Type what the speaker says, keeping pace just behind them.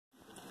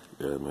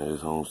Yeah, man,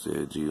 it's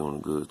Homestead G on a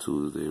good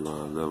Tuesday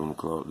around 11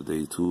 o'clock.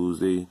 Today,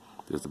 Tuesday.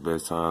 That's the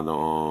best time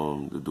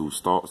to do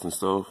starts and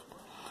stuff.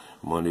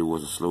 Monday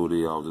was a slow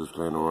day. I was just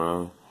playing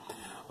around.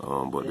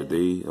 But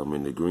today, I'm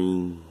in the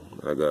green.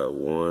 I got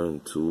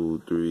 $1,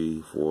 2,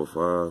 3, 4,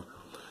 5.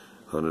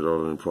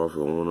 $100 in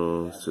profit on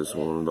on.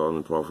 $600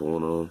 in profit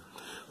on on.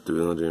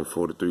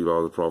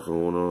 $343 profit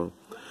on on.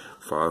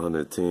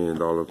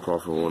 $510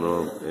 profit on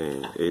on.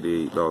 And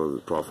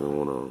 $88 profit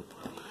on on.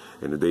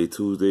 And today,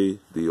 Tuesday,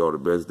 these are the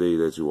best days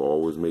that you will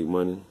always make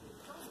money.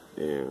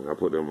 And I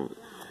put them,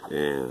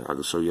 and I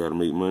can show you how to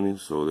make money.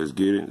 So let's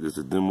get it. This is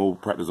a demo,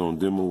 practice on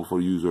demo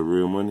before you use your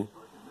real money.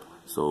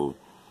 So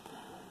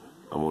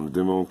I'm on the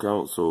demo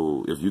account.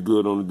 So if you're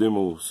good on the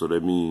demo, so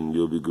that means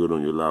you'll be good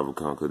on your live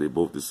account, because they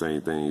both the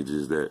same thing. It's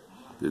just that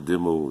the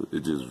demo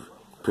is just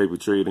paper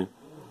trading,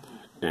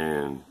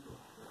 and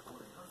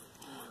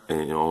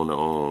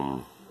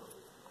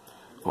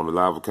on the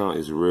live account,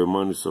 it's real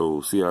money.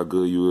 So see how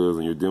good you is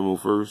on your demo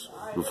first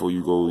before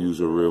you go use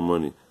your real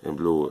money and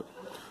blow it.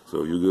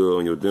 So if you're good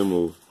on your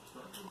demo,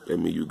 that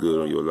means you're good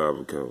on your live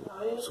account.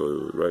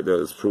 So right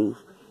there is proof.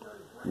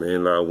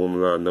 Man lie,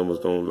 woman lie, numbers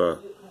don't lie.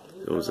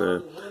 You know what I'm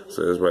saying?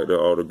 So that's right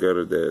there all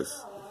together.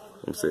 That's,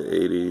 I'm saying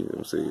 80.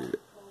 I'm saying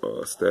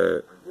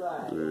stat.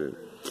 I'm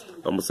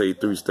gonna say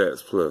 3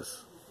 stats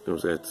plus. You know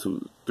what I'm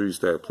saying? 3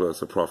 stats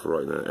plus a profit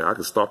right now. And I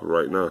can stop it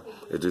right now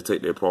and just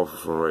take that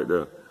profit from right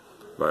there.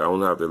 Like, I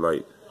don't have to,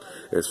 like,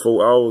 it's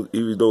 4 hours,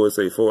 even though it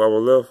say 4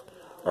 hours left,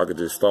 I could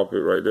just stop it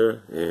right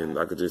there, and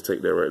I could just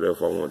take that right there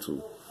if I want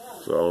to.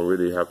 So I don't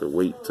really have to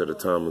wait till the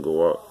time to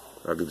go out.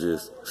 I could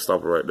just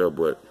stop it right there,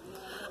 but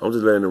I'm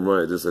just letting them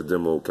run it, just a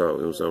demo account.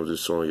 You know what I'm saying? I'm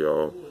just showing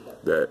y'all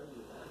that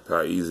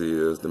how easy it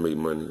is to make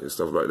money and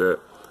stuff like that.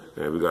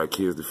 And we got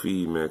kids to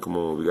feed, man. Come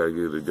on, we got to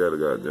get it together,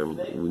 goddamn.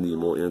 We need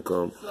more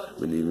income.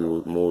 We need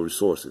more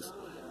resources.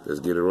 Let's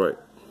get it right.